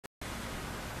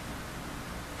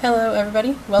Hello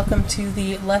everybody, welcome to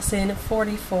the Lesson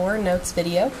 44 notes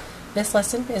video. This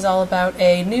lesson is all about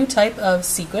a new type of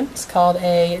sequence called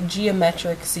a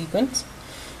geometric sequence.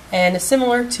 And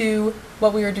similar to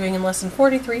what we were doing in Lesson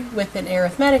 43 with an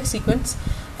arithmetic sequence,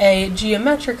 a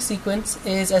geometric sequence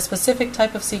is a specific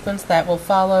type of sequence that will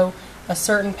follow a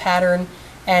certain pattern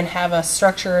and have a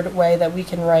structured way that we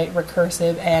can write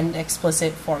recursive and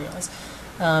explicit formulas.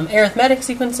 Arithmetic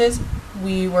sequences,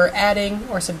 we were adding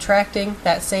or subtracting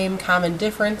that same common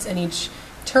difference in each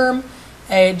term.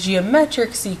 A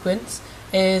geometric sequence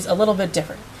is a little bit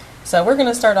different. So we're going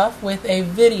to start off with a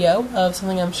video of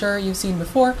something I'm sure you've seen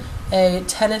before, a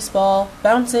tennis ball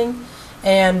bouncing,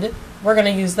 and we're going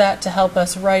to use that to help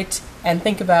us write and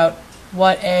think about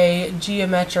what a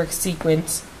geometric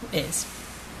sequence is.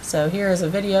 So here is a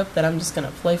video that I'm just going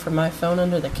to play from my phone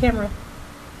under the camera.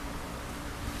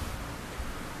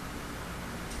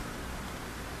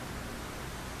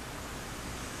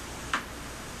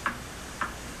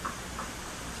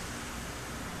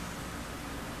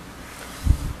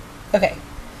 Okay,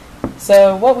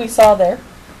 so what we saw there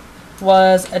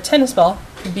was a tennis ball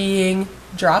being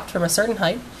dropped from a certain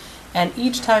height, and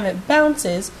each time it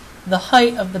bounces, the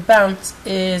height of the bounce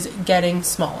is getting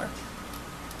smaller.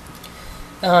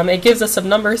 It gives us some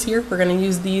numbers here. We're going to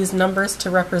use these numbers to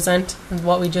represent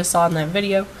what we just saw in that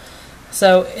video.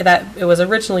 So that it was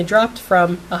originally dropped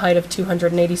from a height of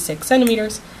 286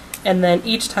 centimeters, and then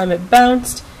each time it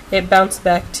bounced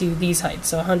back to these heights,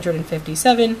 so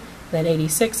 157, then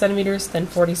 86 centimeters, then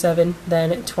 47,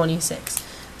 then 26.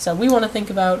 So we want to think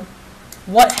about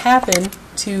what happened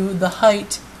to the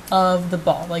height of the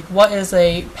ball. Like, what is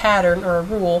a pattern or a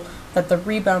rule that the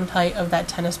rebound height of that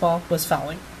tennis ball was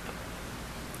following?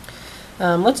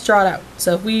 Let's draw it out.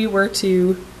 So if we were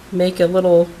to make a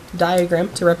little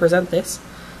diagram to represent this,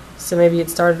 so maybe it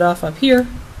started off up here,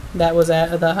 that was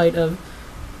at the height of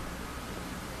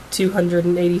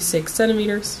 286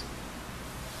 centimeters.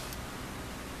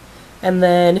 And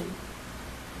I'm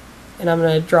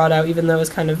going to draw it out even though it was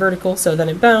kind of vertical, so then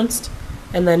it bounced,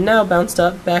 and then now bounced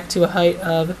up back to a height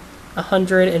of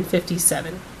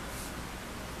 157.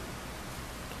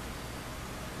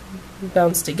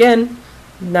 Bounced again,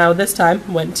 now this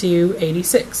time went to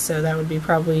 86, so that would be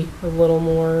probably a little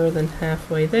more than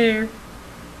halfway there.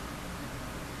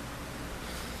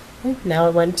 Okay, now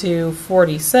it went to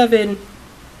 47.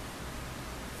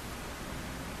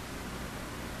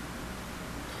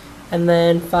 And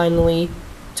then finally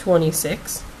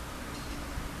 26.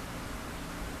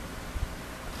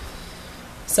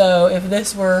 So if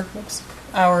this were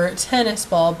our tennis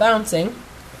ball bouncing,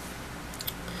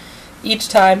 each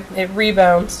time it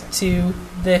rebounds to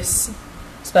this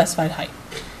specified height.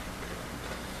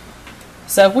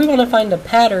 So if we want to find a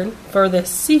pattern for this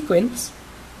sequence,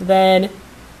 then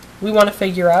we want to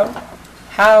figure out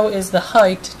how is the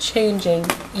height changing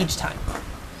each time.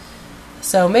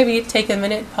 So maybe take a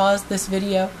minute, pause this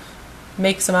video,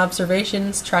 make some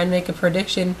observations, try and make a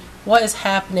prediction. What is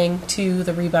happening to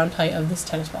the rebound height of this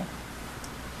tennis ball?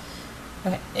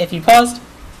 Okay, if you paused,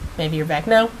 maybe you're back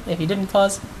now. If you didn't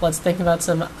pause, let's think about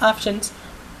some options.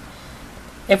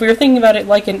 If we were thinking about it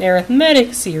like an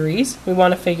arithmetic series, we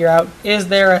want to figure out, is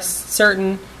there a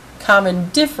certain common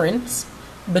difference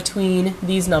between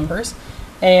these numbers?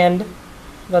 And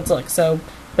let's look. So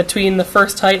between the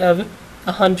first height of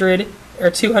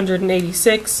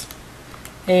 286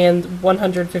 and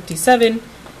 157,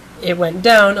 it went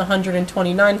down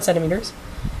 129 centimeters.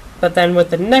 But then with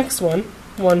the next one,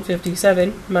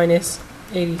 157 minus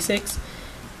 86,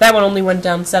 that one only went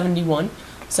down 71.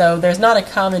 So there's not a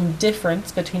common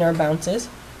difference between our bounces.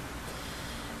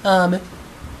 But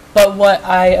what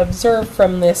I observed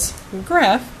from this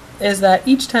graph is that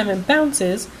each time it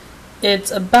bounces,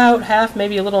 it's about half,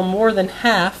 maybe a little more than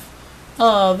half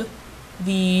of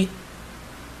the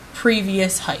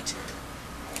previous height.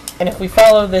 And if we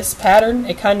follow this pattern,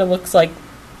 it kind of looks like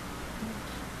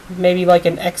maybe like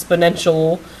an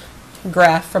exponential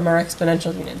graph from our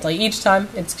exponential units. Like each time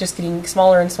it's just getting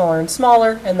smaller and smaller and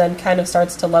smaller, and then kind of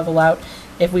starts to level out.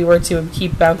 If we were to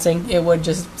keep bouncing, it would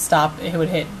just stop, it would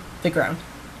hit the ground.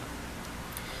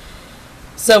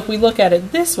 So if we look at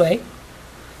it this way,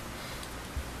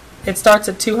 it starts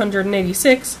at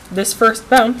 286, this first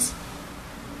bounce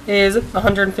is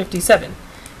 157.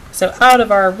 So out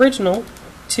of our original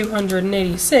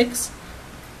 286,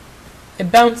 it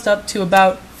bounced up to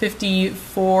about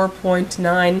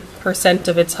 54.9%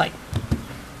 of its height.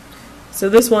 So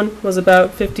this one was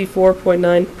about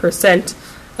 54.9%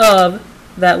 of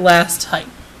that last height.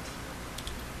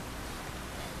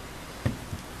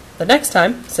 The next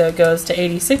time, so it goes to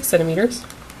 86 centimeters,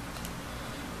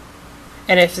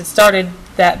 and if it started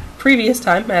that previous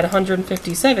time at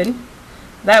 157,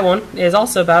 that one is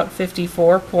also about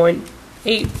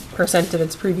 54.8% of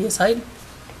its previous height.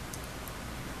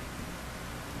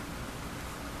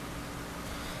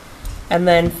 And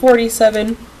then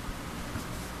 47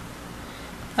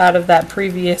 out of that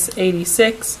previous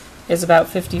 86 is about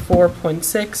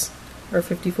 54.6 or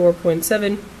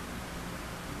 54.7.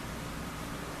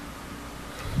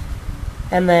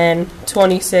 And then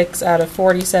 26 out of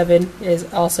 47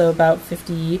 is also about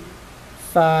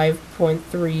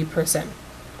 55.3%.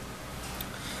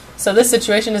 So this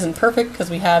situation isn't perfect because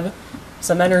we have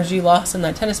some energy loss in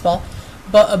that tennis ball,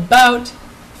 but about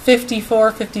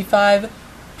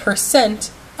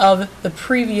 55% of the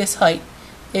previous height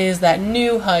is that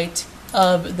new height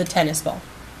of the tennis ball.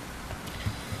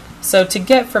 So to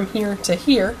get from here to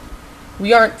here,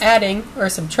 we aren't adding or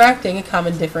subtracting a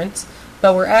common difference,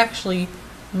 but we're actually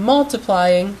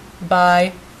multiplying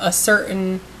by a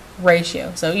certain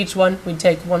ratio. So each one, we'd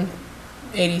take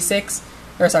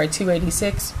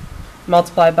 286,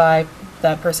 multiply by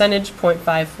that percentage,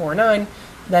 0.549,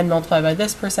 then multiply by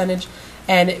this percentage,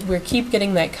 and we keep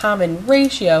getting that common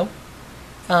ratio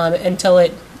until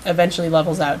it eventually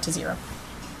levels out to 0.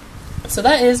 So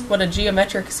that is what a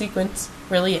geometric sequence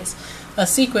really is. A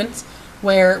sequence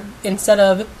where instead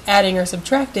of adding or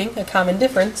subtracting a common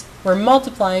difference, we're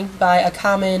multiplying by a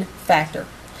common factor.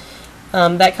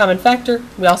 That common factor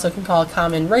we also can call a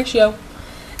common ratio,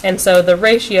 and so the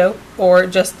ratio, or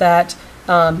just that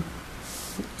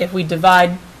if we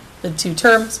divide the two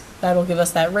terms, that'll give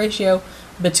us that ratio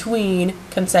between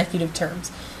consecutive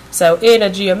terms. So in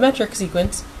a geometric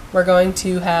sequence, we're going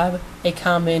to have a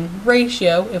common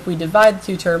ratio if we divide the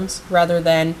two terms rather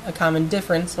than a common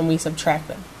difference when we subtract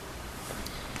them.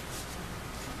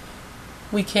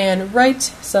 We can write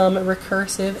some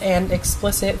recursive and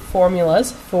explicit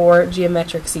formulas for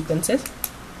geometric sequences.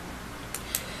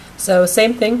 So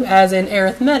same thing as in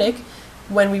arithmetic,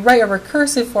 when we write a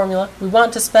recursive formula, we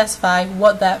want to specify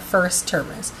what that first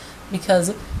term is,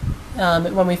 because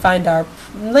when we find our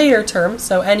later term,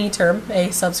 so any term,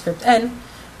 a subscript n,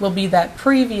 will be that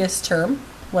previous term,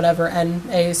 whatever n,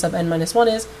 a sub n minus 1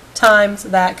 is, times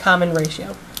that common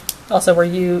ratio. Also,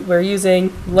 we're using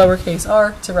lowercase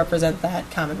r to represent that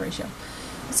common ratio.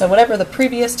 So whatever the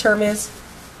previous term is,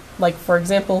 like for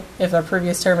example, if our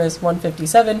previous term is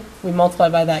 157, we multiply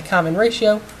by that common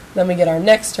ratio, then we get our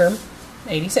next term,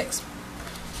 86.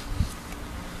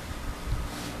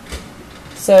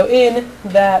 So in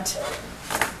that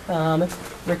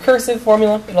recursive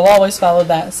formula, it'll always follow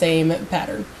that same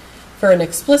pattern. For an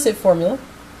explicit formula,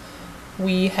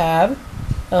 we have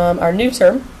our new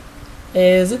term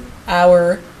is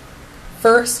our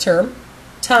first term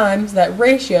times that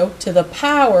ratio to the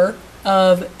power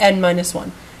of n minus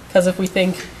 1. Because if we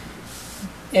think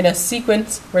in a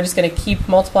sequence, we're just going to keep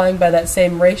multiplying by that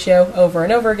same ratio over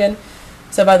and over again.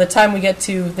 So by the time we get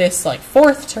to this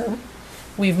fourth term,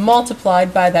 we've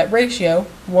multiplied by that ratio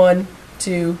 1,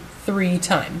 2, 3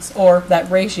 times, or that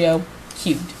ratio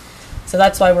cubed. So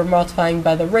that's why we're multiplying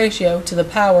by the ratio to the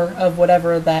power of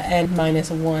whatever that n minus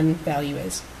 1 value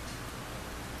is.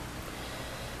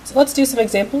 So let's do some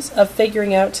examples of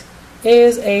figuring out,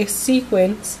 is a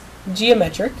sequence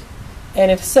geometric? And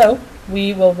if so,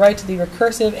 we will write the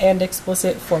recursive and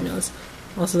explicit formulas.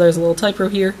 Also, there's a little typo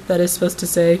here that is supposed to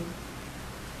say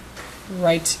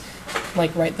write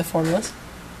the formulas.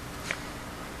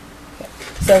 Okay.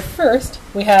 So first,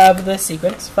 we have the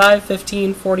sequence, 5,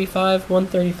 15, 45,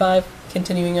 135,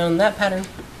 continuing on that pattern.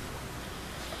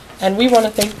 And we want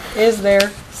to think, is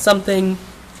there something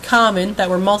common that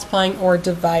we're multiplying or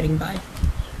dividing by?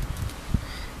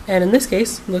 And in this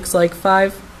case, looks like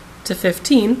 5 to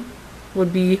 15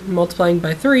 would be multiplying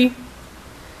by 3.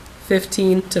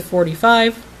 15 to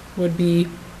 45 would be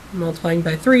multiplying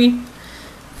by 3.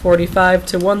 45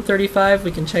 to 135,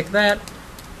 we can check that,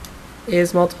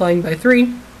 is multiplying by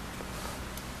 3.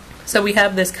 So we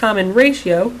have this common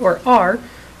ratio, or r,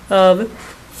 of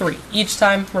 3. Each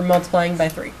time we're multiplying by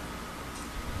 3.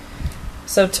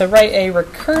 So to write a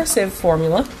recursive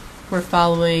formula, we're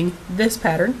following this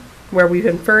pattern, where we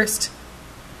can first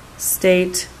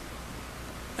state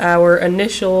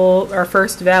our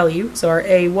first value, so our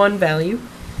a1 value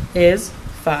is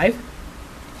 5,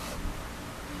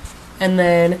 and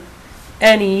then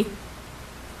any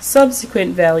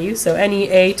subsequent value, so any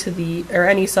a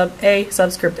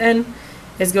subscript n,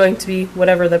 is going to be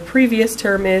whatever the previous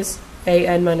term is, a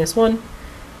n minus 1,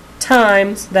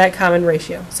 times that common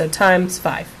ratio, so times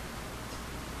 5.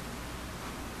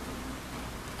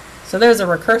 So there's a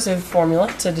recursive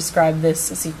formula to describe this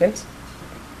sequence.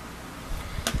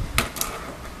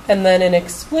 And then an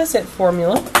explicit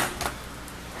formula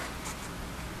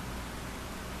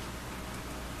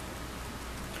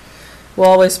we'll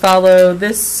always follow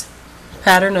this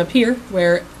pattern up here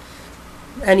where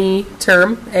any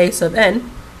term, a sub n,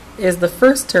 is the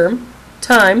first term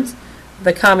times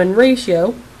the common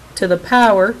ratio to the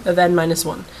power of n minus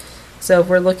 1. So if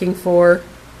we're looking for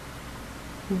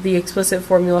the explicit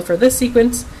formula for this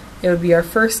sequence, it would be our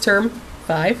first term,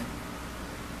 5,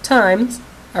 times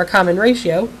our common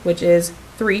ratio, which is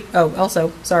 3. Oh,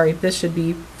 also, sorry, this should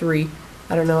be 3.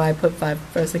 I don't know why I put 5.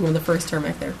 I was thinking of the first term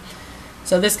right there.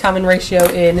 So this common ratio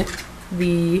in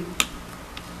the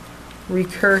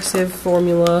recursive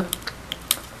formula,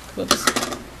 whoops,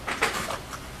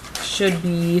 should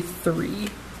be 3.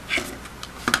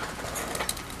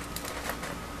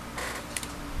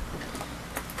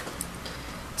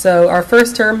 So our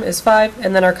first term is 5,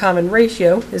 and then our common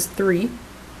ratio is 3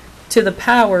 to the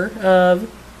power of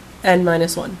n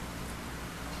minus 1.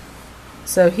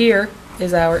 So here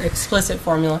is our explicit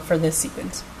formula for this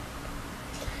sequence.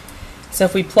 So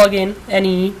if we plug in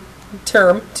any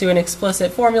term to an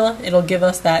explicit formula, it'll give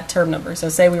us that term number. So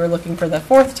say we were looking for the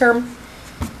fourth term,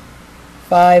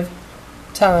 5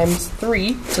 times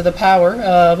 3 to the power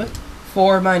of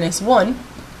 4 minus 1,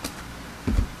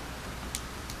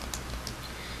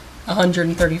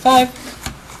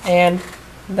 135, and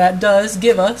that does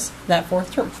give us that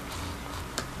fourth term.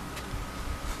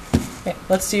 Okay,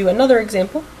 let's do another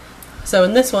example. So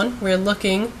in this one, we're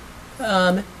looking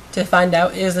to find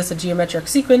out, is this a geometric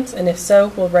sequence, and if so,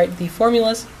 we'll write the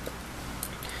formulas.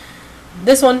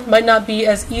 This one might not be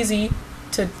as easy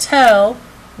to tell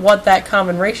what that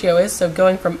common ratio is, so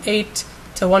going from 8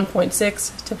 to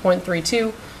 1.6 to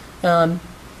 0.32,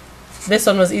 this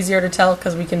one was easier to tell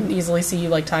because we can easily see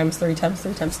like times 3 times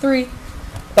 3 times 3.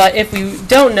 But if you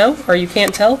don't know, or you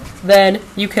can't tell, then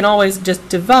you can always just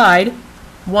divide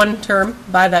one term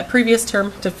by that previous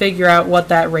term to figure out what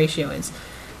that ratio is.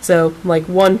 So like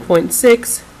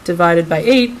 1.6 divided by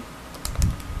 8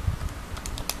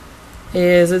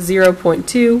 is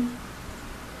 0.2.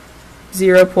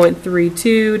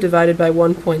 0.32 divided by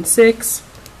 1.6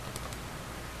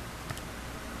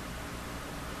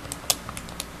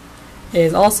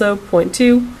 is also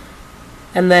 0.2.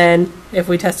 And then if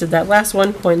we tested that last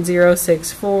one,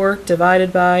 0.064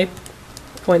 divided by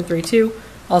 0.32,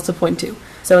 also 0.2.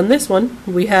 So in this one,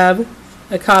 we have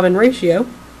a common ratio.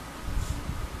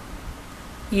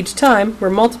 Each time, we're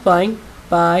multiplying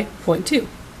by 0.2.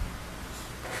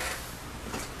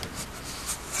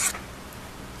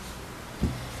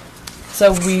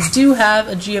 So we do have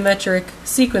a geometric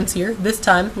sequence here. This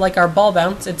time, like our ball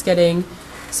bounce, it's getting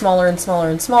smaller and smaller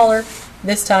and smaller.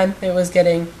 This time, it was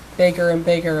getting bigger and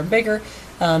bigger and bigger.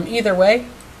 Either way,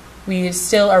 we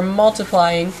still are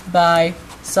multiplying by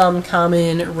some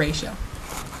common ratio.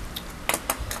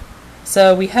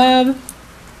 So we have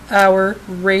our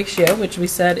ratio, which we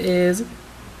said is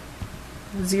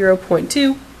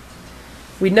 0.2.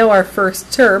 We know our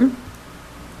first term,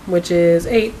 which is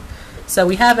 8. So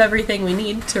we have everything we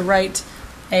need to write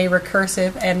a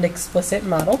recursive and explicit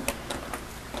model.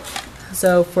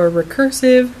 So for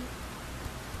recursive,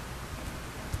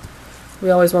 we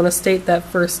always want to state that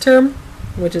first term,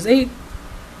 which is 8,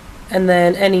 and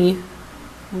then any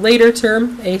later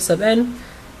term, a sub n,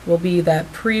 will be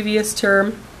that previous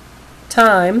term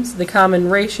times the common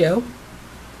ratio,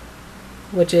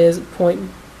 which is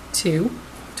 0.2,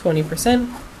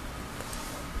 20%.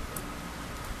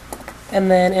 And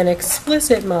then an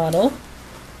explicit model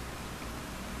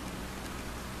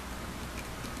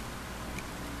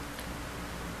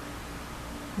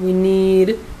we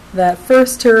need that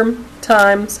first term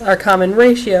times our common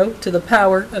ratio to the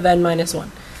power of n minus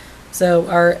 1. So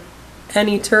our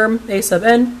any term, a sub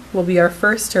n, will be our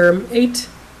first term, 8,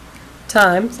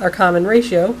 times our common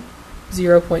ratio,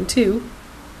 0.2,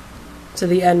 to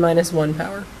the n minus 1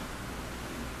 power.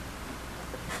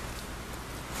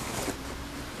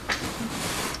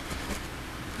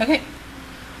 Okay.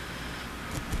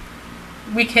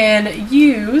 We can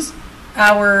use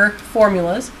our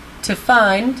formulas to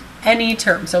find any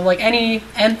term. So like any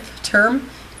nth term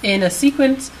in a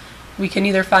sequence, we can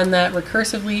either find that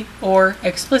recursively or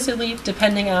explicitly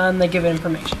depending on the given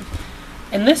information.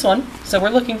 In this one, so we're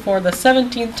looking for the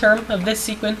 17th term of this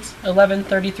sequence, 11,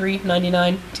 33,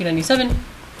 99, 297.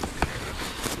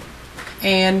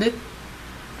 And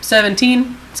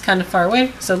 17, it's kind of far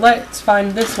away, so let's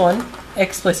find this one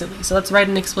explicitly. So let's write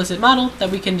an explicit model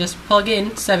that we can just plug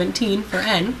in 17 for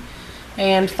n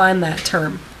and find that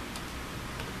term.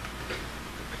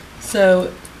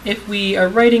 So if we are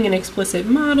writing an explicit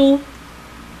model,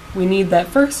 we need that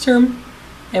first term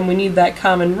and we need that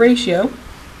common ratio.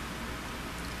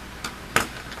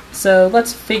 So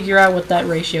let's figure out what that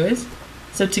ratio is.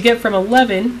 So to get from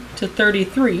 11 to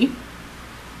 33,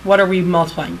 what are we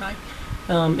multiplying by?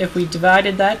 If we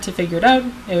divided that to figure it out,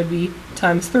 it would be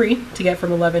times 3 to get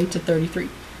from 11 to 33.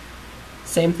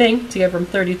 Same thing, to get from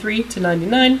 33 to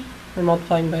 99, we're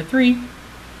multiplying by 3.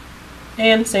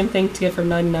 And same thing to get from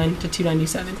 99 to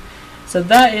 297. So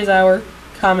that is our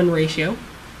common ratio.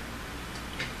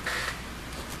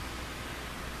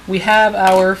 We have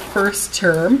our first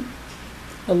term,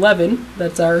 11,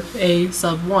 that's our a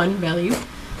sub 1 value.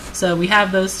 So we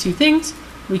have those two things.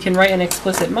 We can write an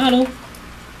explicit model.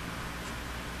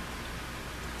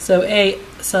 So a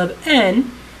sub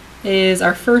n is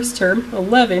our first term,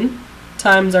 11,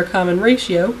 times our common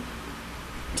ratio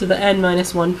to the n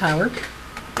minus 1 power.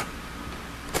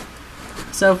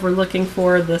 So if we're looking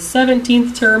for the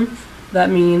 17th term, that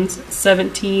means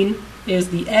 17 is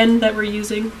the n that we're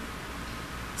using.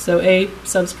 So a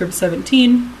subscript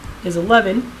 17 is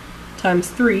 11 times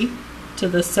 3 to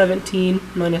the 17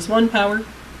 minus 1 power,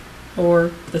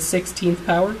 or the 16th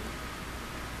power.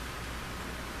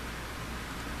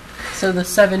 So the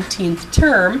 17th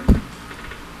term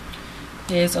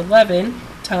is 11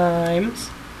 times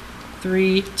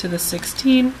 3 to the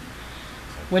 16,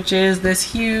 which is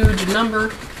this huge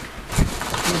number.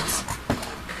 Let's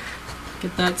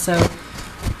get that. So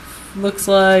looks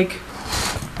like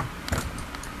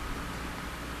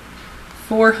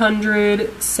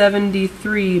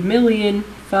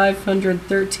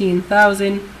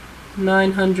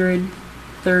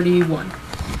 473,513,931.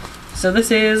 So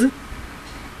this is a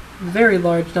very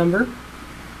large number.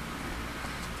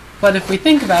 But if we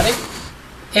think about it,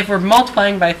 if we're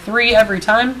multiplying by 3 every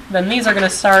time, then these are going to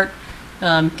start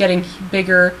getting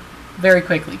bigger very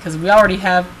quickly, because we already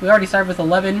started with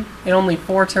 11 in only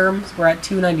 4 terms. We're at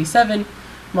 297.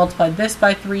 Multiply this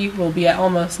by 3, we'll be at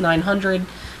almost 900.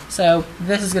 So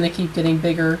this is going to keep getting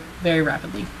bigger very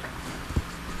rapidly.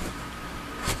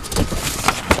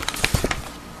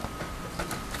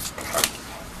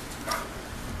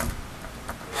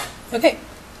 Okay.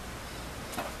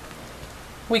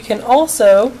 We can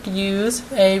also use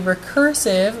a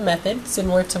recursive method,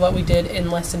 similar to what we did in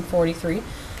lesson 43,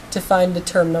 to find the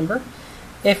term number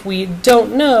if we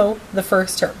don't know the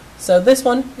first term. So this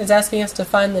one is asking us to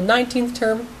find the 19th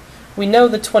term. We know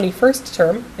the 21st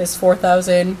term is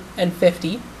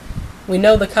 4,050. We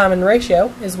know the common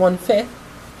ratio is 1/5.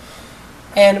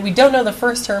 And we don't know the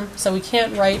first term, so we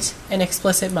can't write an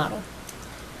explicit model.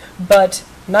 But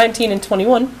 19 and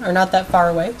 21 are not that far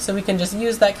away, so we can just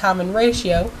use that common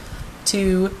ratio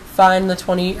to find the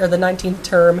 19th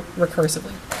term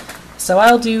recursively. So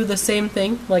I'll do the same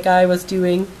thing like I was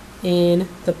doing in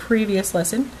the previous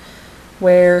lesson,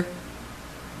 where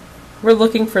we're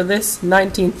looking for this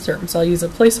 19th term. So I'll use a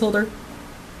placeholder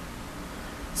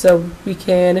so we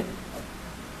can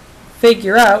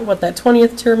figure out what that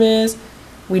 20th term is.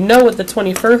 We know what the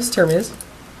 21st term is,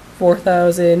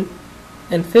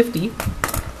 4,050.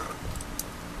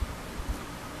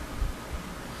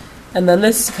 And then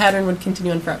this pattern would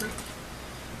continue on forever.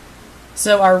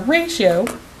 So our ratio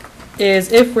is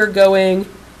if we're going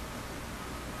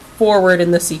forward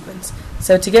in the sequence.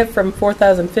 So to get from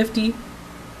 4,050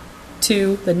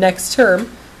 to the next term,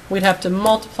 we'd have to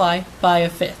multiply by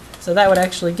 1/5. So that would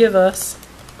actually give us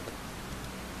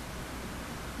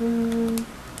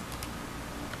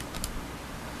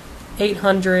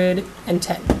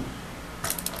 810.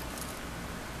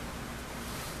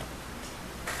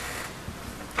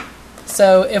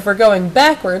 So if we're going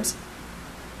backwards,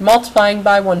 multiplying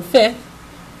by 1/5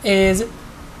 is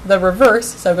the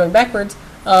reverse, so going backwards,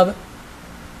 of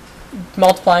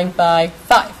multiplying by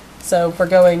 5. So if we're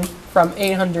going from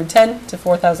 810 to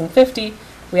 4,050,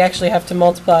 we actually have to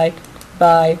multiply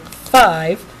by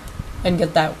 5 and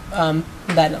get that,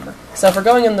 that number. So if we're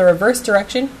going in the reverse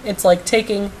direction, it's like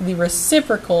taking the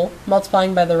reciprocal,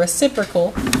 multiplying by the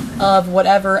reciprocal of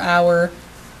whatever our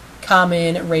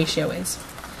common ratio is.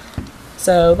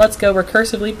 So let's go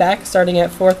recursively back, starting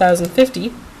at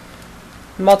 4,050,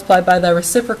 multiply by the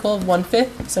reciprocal of 1/5,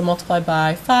 so multiply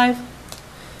by 5,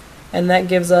 and that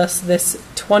gives us this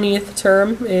 20th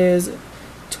term is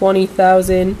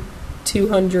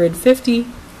 20,250.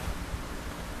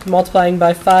 Multiplying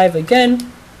by 5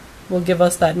 again will give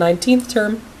us that 19th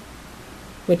term,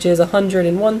 which is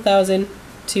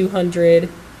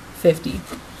 101,250.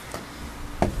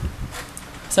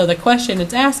 So the question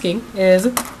it's asking is,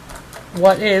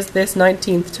 what is this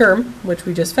 19th term, which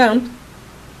we just found,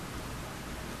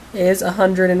 is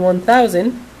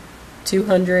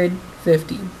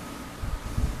 101,250.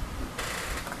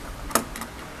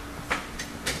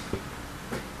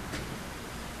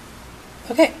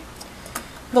 Okay,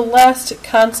 the last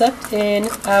concept in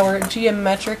our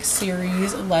geometric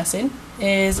series lesson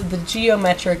is the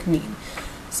geometric mean.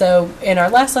 So in our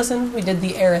last lesson, we did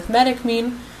the arithmetic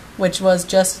mean, which was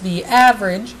just the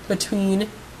average between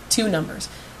two numbers.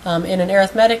 In an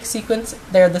arithmetic sequence,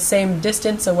 they're the same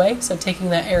distance away, so taking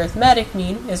that arithmetic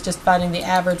mean is just finding the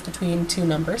average between two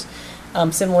numbers,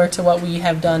 similar to what we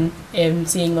have done in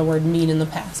seeing the word mean in the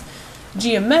past.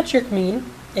 Geometric mean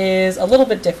is a little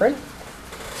bit different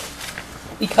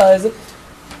because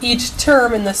each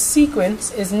term in the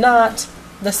sequence is not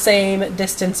the same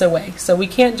distance away. So we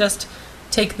can't just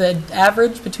take the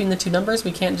average between the two numbers,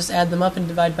 we can't just add them up and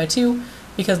divide by 2,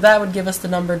 because that would give us the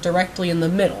number directly in the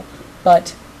middle.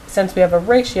 But since we have a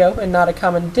ratio and not a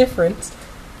common difference,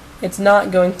 it's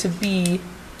not going to be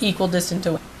equal distance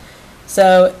away.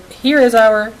 So here is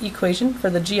our equation for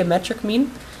the geometric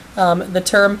mean, the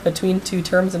term between two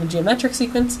terms in a geometric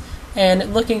sequence,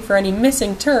 and looking for any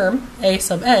missing term, a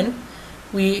sub n,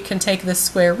 we can take the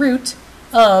square root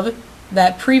of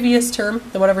that previous term,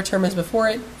 whatever term is before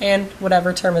it, and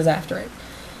whatever term is after it.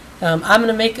 I'm going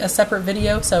to make a separate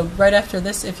video, so right after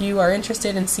this, if you are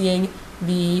interested in seeing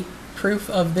the proof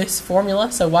of this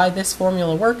formula, so why this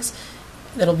formula works,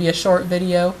 it'll be a short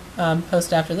video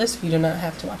posted after this, if you do not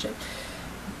have to watch it.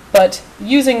 But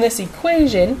using this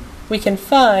equation, we can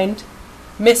find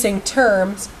missing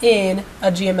terms in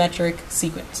a geometric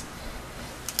sequence.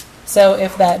 So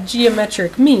if that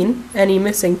geometric mean, any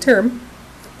missing term,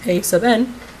 a sub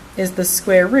n, is the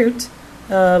square root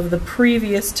of the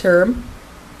previous term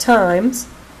times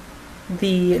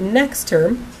the next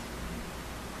term,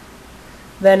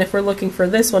 then if we're looking for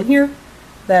this one here,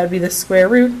 that would be the square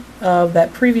root of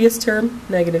that previous term,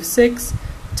 -6,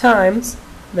 times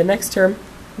the next term,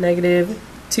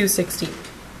 -216.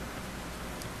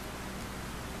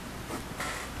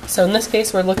 So in this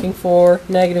case, we're looking for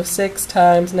 -6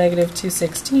 times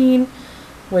 -216,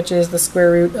 which is the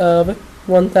square root of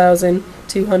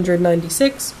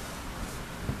 1,296.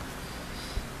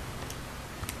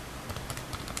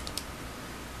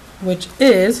 Which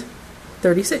is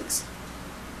 36.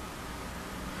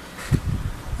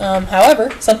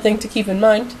 However, something to keep in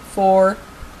mind for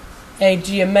a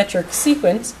geometric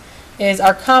sequence is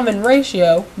our common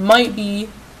ratio might be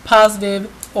positive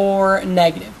or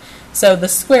negative. So the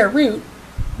square root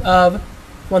of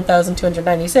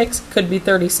 1,296 could be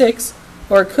 36,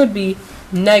 or it could be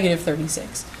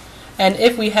 -36. And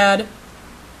if we had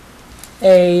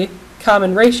a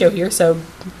common ratio here, so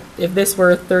if this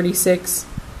were 36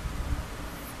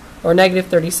 or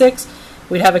 -36,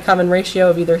 we'd have a common ratio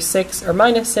of either 6 or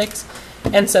 -6.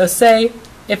 And so say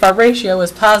if our ratio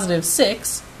was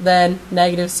 +6, then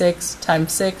 -6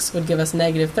 times 6 would give us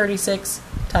 -36,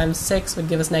 times 6 would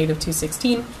give us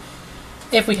 -216.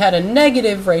 If we had a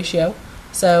negative ratio,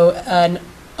 so an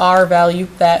r value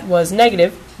that was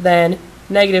negative, then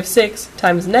 -6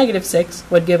 times -6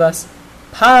 would give us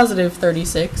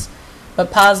 +36,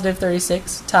 but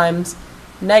 +36 times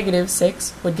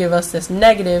 -6 would give us this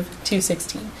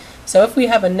 -216. So if we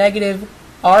have a negative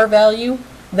r value,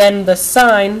 then the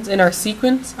signs in our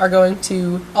sequence are going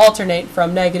to alternate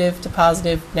from negative to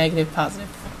positive, negative, positive.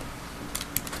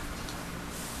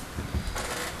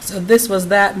 So this was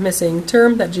that missing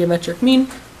term, that geometric mean.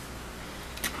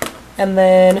 And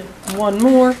then one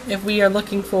more, if we are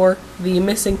looking for the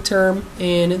missing term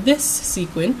in this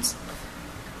sequence,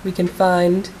 we can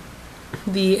find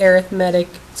the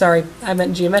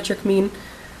geometric mean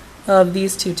of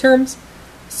these two terms.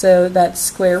 So that's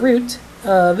square root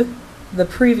of the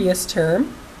previous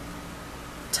term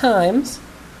times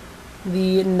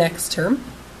the next term.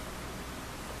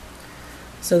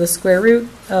 So the square root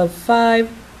of 5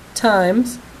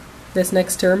 times this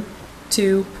next term,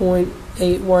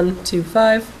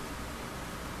 2.8125.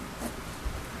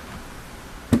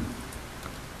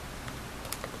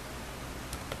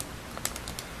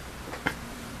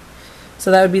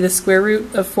 So that would be the square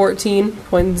root of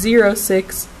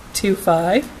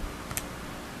 14.0625,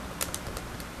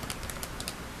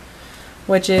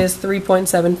 which is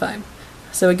 3.75.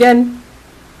 So again,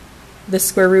 this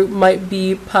square root might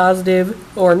be positive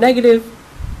or negative,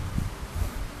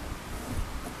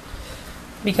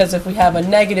 because if we have a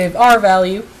negative r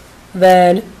value,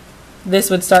 then this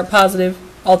would start positive,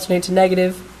 alternate to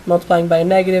negative, multiplying by a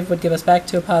negative would give us back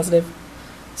to a positive.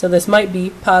 So this might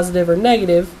be positive or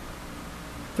negative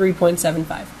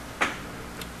 3.75.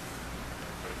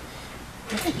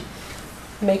 Okay.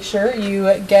 Make sure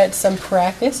you get some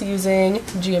practice using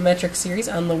geometric series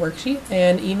on the worksheet,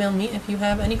 and email me if you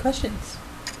have any questions.